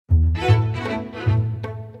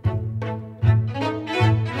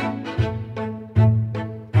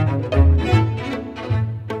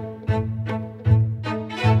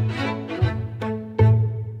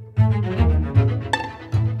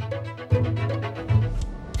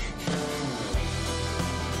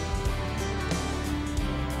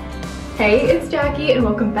Hey, it's Jackie and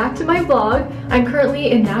welcome back to my vlog. I'm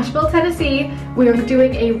currently in Nashville, Tennessee. We are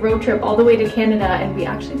doing a road trip all the way to Canada and we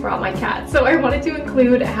actually brought my cat. So I wanted to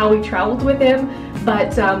include how we traveled with him.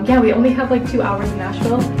 But yeah, we only have like 2 hours in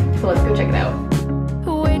Nashville. So let's go check it out.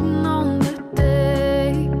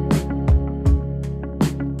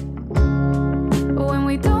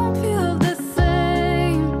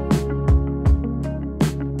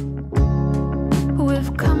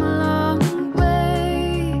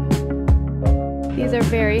 These are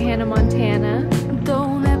very Hannah Montana.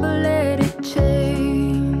 Don't ever let it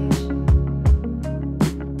change.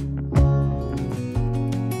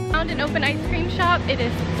 Found an open ice cream shop. It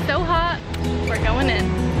is so hot. We're going in.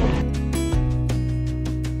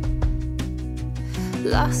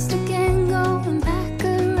 Lost again, going back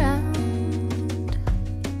around.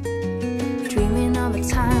 Dreaming of a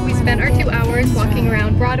time. We spent our 2 hours walking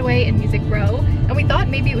around Broadway and Music Row, and we thought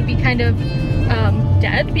maybe it would be kind of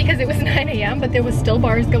dead because it was 9 a.m. but there was still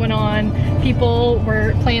bars going on. People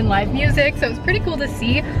were playing live music, so it was pretty cool to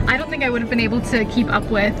see. I don't think I would have been able to keep up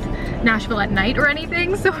with Nashville at night or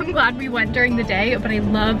anything, so I'm glad we went during the day, but I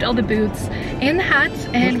loved all the boots and the hats,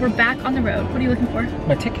 and we're back on the road. What are you looking for?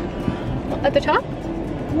 My ticket. At the top?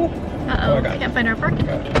 Uh-oh, I got it. Can't find our parking.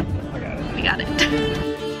 I got it. We got it.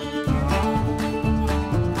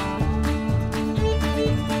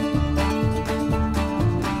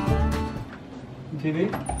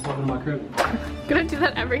 TV? Welcome to my crib. I'm gonna do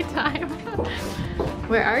that every time.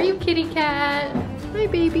 Where are you, kitty cat? Hi,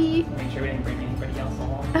 baby. Make sure we didn't bring anybody else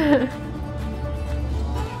along.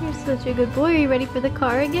 You're such a good boy. Are you ready for the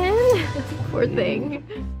car again? Poor thing.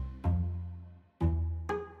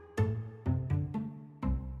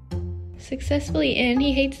 Successfully in.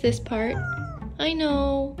 He hates this part. I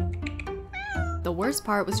know. The worst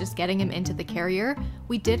part was just getting him into the carrier.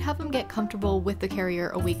 We did have him get comfortable with the carrier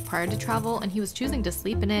a week prior to travel, and he was choosing to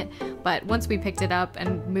sleep in it, but once we picked it up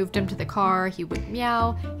and moved him to the car, he would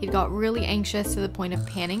meow. He got really anxious to the point of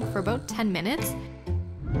panting for about 10 minutes.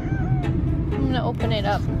 I'm gonna open it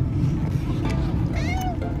up.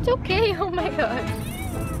 It's okay, oh my god.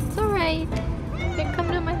 It's alright. You can come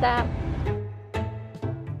to my lap.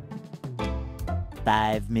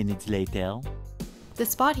 5 minutes later. The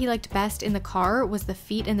spot he liked best in the car was the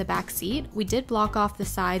feet in the back seat. We did block off the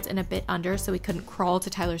sides and a bit under so he couldn't crawl to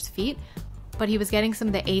Tyler's feet, but he was getting some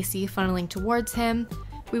of the AC funneling towards him.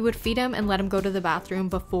 We would feed him and let him go to the bathroom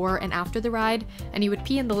before and after the ride, and he would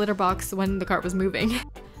pee in the litter box when the car was moving.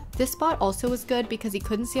 This spot also was good because he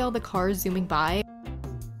couldn't see all the cars zooming by.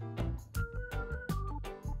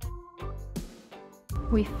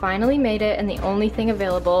 We finally made it, and the only thing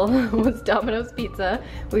available was Domino's pizza.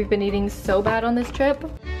 We've been eating so bad on this trip.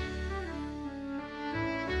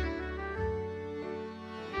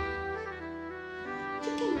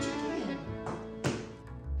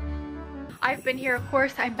 I've been here, of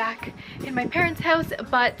course. I'm back in my parents' house,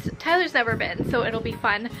 but Tyler's never been, so it'll be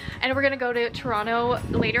fun. And we're gonna go to Toronto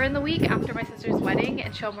later in the week after my sister's wedding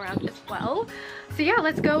and show him around as well. So yeah,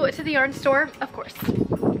 let's go to the yarn store, of course.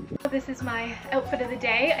 This is my outfit of the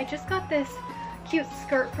day. I just got this cute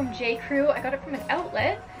skirt from J. Crew. I got it from an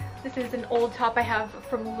outlet. This is an old top I have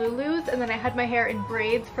from Lulu's, and then I had my hair in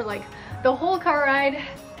braids for like the whole car ride.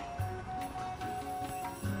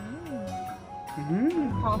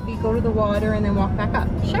 Coffee, go to the water, and then walk back up.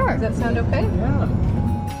 Sure. Does that sound okay? Yeah.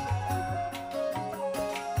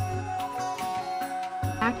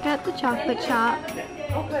 Back at the chocolate shop.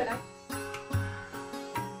 Oh, good.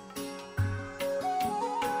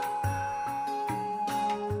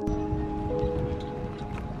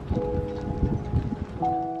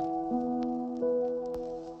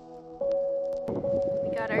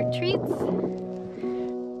 We got our treats.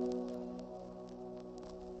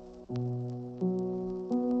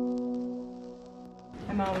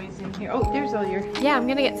 I'm always in here. Oh, there's all your... Yeah, I'm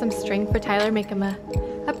gonna get some string for Tyler, make him a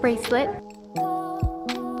bracelet.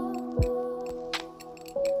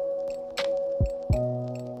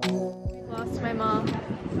 Lost my mom.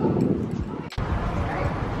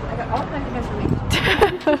 I got all kinds of information.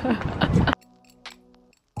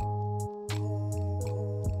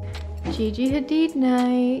 Gigi Hadid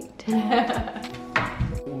night. And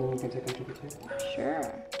then we can take a drink too. Sure.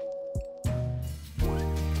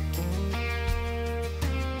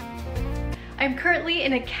 I'm currently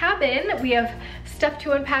in a cabin. We have stuff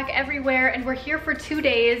to unpack everywhere, and we're here for 2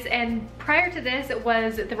 days, and prior to this it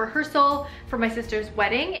was the rehearsal for my sister's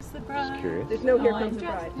wedding. Just curious. There's no Here Comes the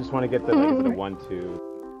Bride. Just want to get the, like, the 1, 2.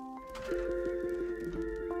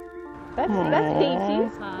 That's Katie.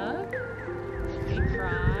 Hug.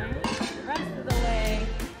 Cry. The rest of the way.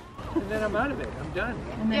 And then I'm out of it. I'm done.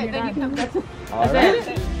 And then Yeah, then you come. That's All right.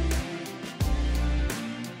 it.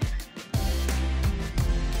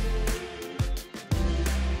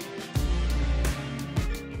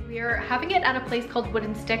 having it at a place called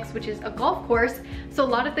Wooden Sticks, which is a golf course. So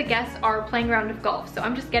a lot of the guests are playing around with golf. So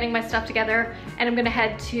I'm just getting my stuff together and I'm gonna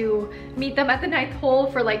head to meet them at the 9th hole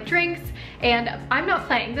for like drinks. And I'm not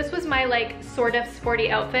playing. This was my like sort of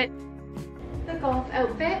sporty outfit. The golf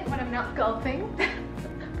outfit when I'm not golfing.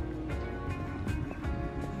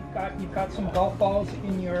 You've got some golf balls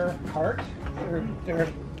in your cart. They're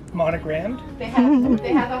monogrammed. They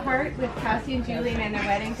have a heart with Cassie and Julian and their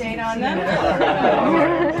wedding date on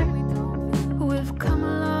them. We've come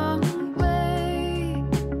a long way.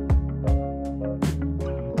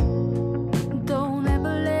 Don't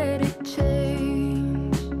ever let it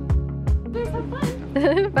change.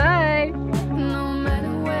 Bye. No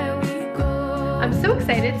matter where we go. I'm so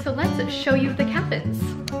excited, so let's show you the cabins.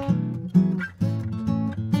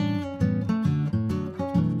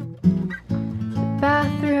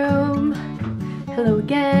 Bathroom. Hello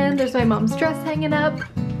again. There's my mom's dress hanging up.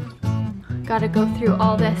 Gotta go through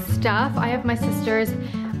all this stuff. I have my sister's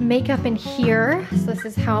makeup in here. So this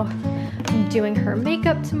is how I'm doing her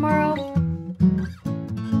makeup tomorrow.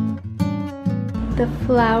 The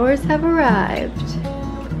flowers have arrived.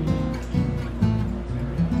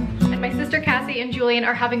 And my sister Cassie and Julian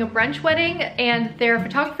are having a brunch wedding and their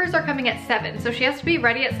photographers are coming at 7. So she has to be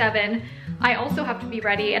ready at 7. I also have to be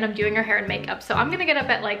ready and I'm doing her hair and makeup. So I'm gonna get up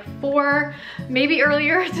at like 4, maybe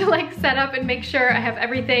earlier to like set up and make sure I have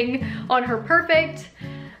everything on her perfect.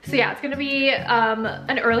 So yeah, it's gonna be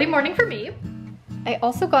an early morning for me. I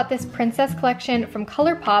also got this princess collection from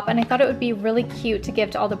ColourPop and I thought it would be really cute to give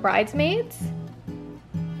to all the bridesmaids.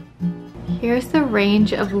 Here's the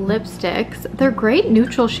range of lipsticks. They're great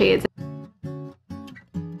neutral shades.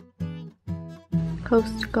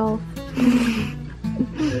 Coast Golf.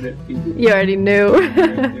 You already knew.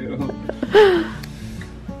 I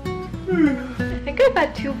think I've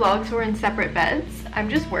had 2 vlogs where we're in separate beds. I'm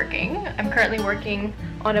just working. I'm currently working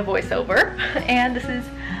on a voiceover. And this is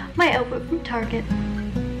my outfit from Target.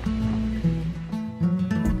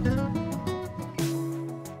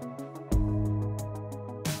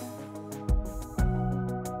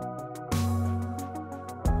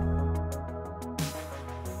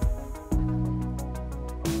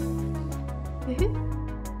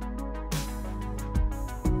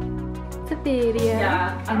 It's a video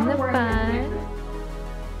and the fun.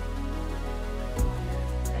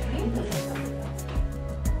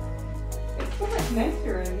 It's so much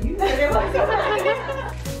nicer than you said it was.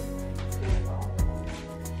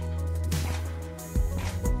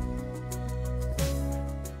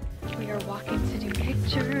 We are walking to do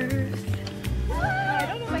pictures. I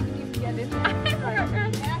don't know if I can even get in there.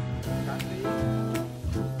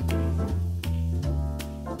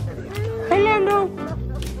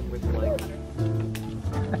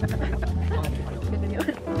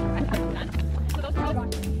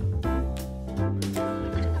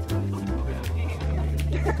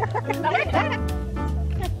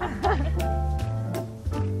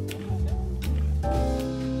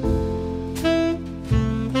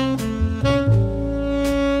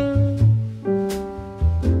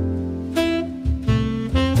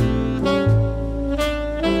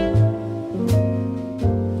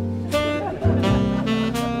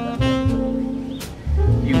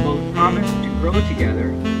 You both promise to grow together,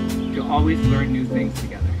 to always learn new things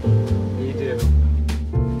together. You do.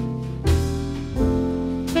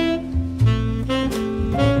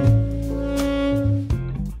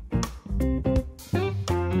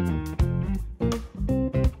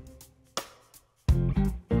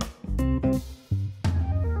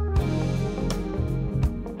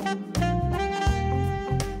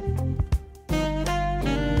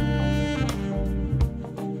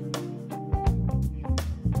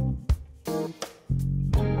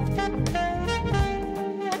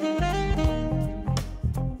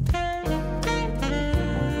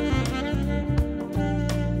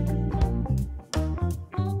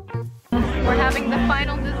 We're having the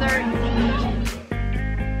final dessert.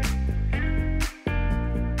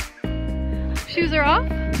 Shoes are off?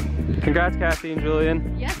 Congrats, Cassie and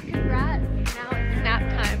Julian. Yes, congrats. Now it's nap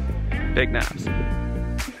time. Big naps.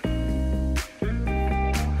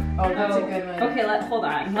 Oh, that's a good one. Okay, hold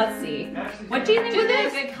on. Let's see. What do you think would be a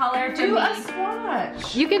good color for Do me? a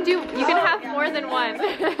swatch. You can have more than one.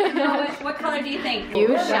 No, what color do you think?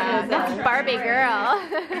 Fuchsia. That's Barbie girl.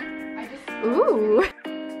 Ooh.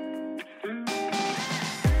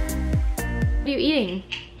 What are you eating?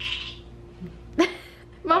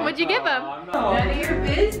 Mom, what'd you give him? None of your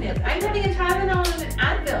business. I'm having a Tylenol and an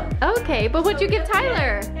Advil. Okay, but what'd you give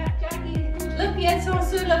Tyler? Jackie, look, he had some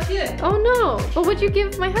sort of too. Oh no, but what'd you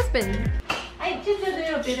give my husband? I just a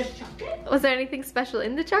little bit of chocolate. Was there anything special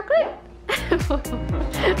in the chocolate?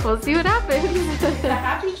 We'll see what happens. The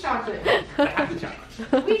happy chocolate.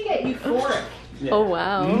 We get euphoric. Oh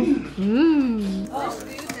wow. Mmm.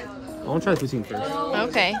 I want to try the poutine first.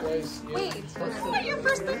 Okay.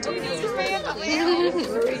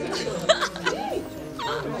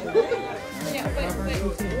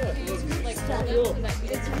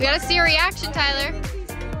 We gotta see your reaction, Tyler.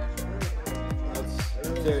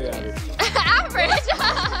 Very average. Average.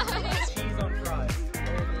 Cheese on fries.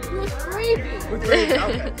 With gravy. With gravy.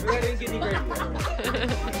 Okay. I didn't get any gravy.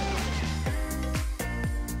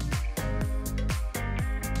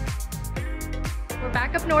 We're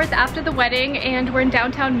back up north after the wedding and we're in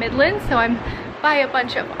downtown Midland, so I'm by a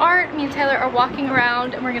bunch of art. Me and Tyler are walking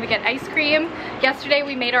around and we're gonna get ice cream. Yesterday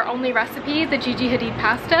we made our only recipe, the Gigi Hadid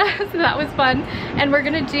pasta, so that was fun. And we're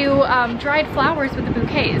gonna do dried flowers with the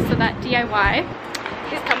bouquets, so that DIY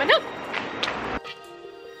is coming up.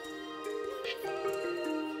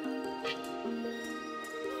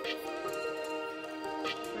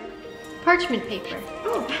 Parchment paper.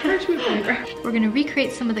 Oh, parchment paper. We're gonna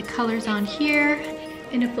recreate some of the colors on here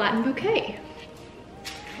in a flattened bouquet.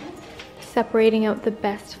 Separating out the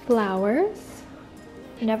best flowers.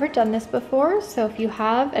 Never done this before, so if you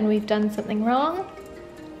have and we've done something wrong,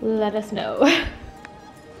 let us know.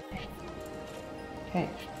 Okay.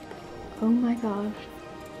 Oh my God.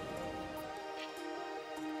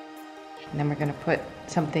 And then we're gonna put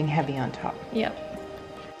something heavy on top. Yep.